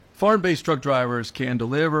Foreign-based truck drivers can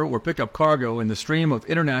deliver or pick up cargo in the stream of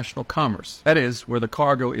international commerce. That is, where the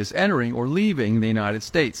cargo is entering or leaving the United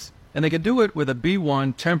States. And they can do it with a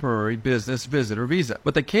B-1 temporary business visitor visa.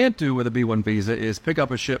 What they can't do with a B-1 visa is pick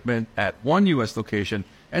up a shipment at one U.S. location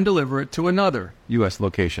and deliver it to another U.S.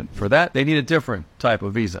 location. For that, they need a different type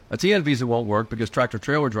of visa. A TN visa won't work because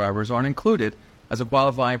tractor-trailer drivers aren't included as a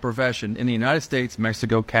qualifying profession in the United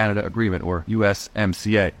States-Mexico-Canada Agreement, or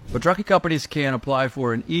USMCA. But trucking companies can apply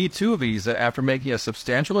for an E-2 visa after making a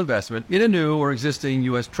substantial investment in a new or existing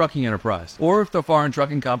U.S. trucking enterprise. Or if the foreign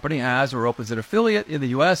trucking company has or opens an affiliate in the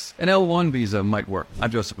U.S., an L-1 visa might work.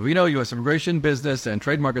 I'm Joseph Bovino, U.S. immigration, business, and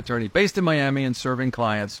trademark attorney based in Miami and serving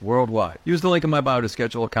clients worldwide. Use the link in my bio to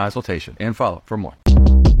schedule a consultation and follow for more.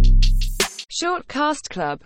 Shortcast Club.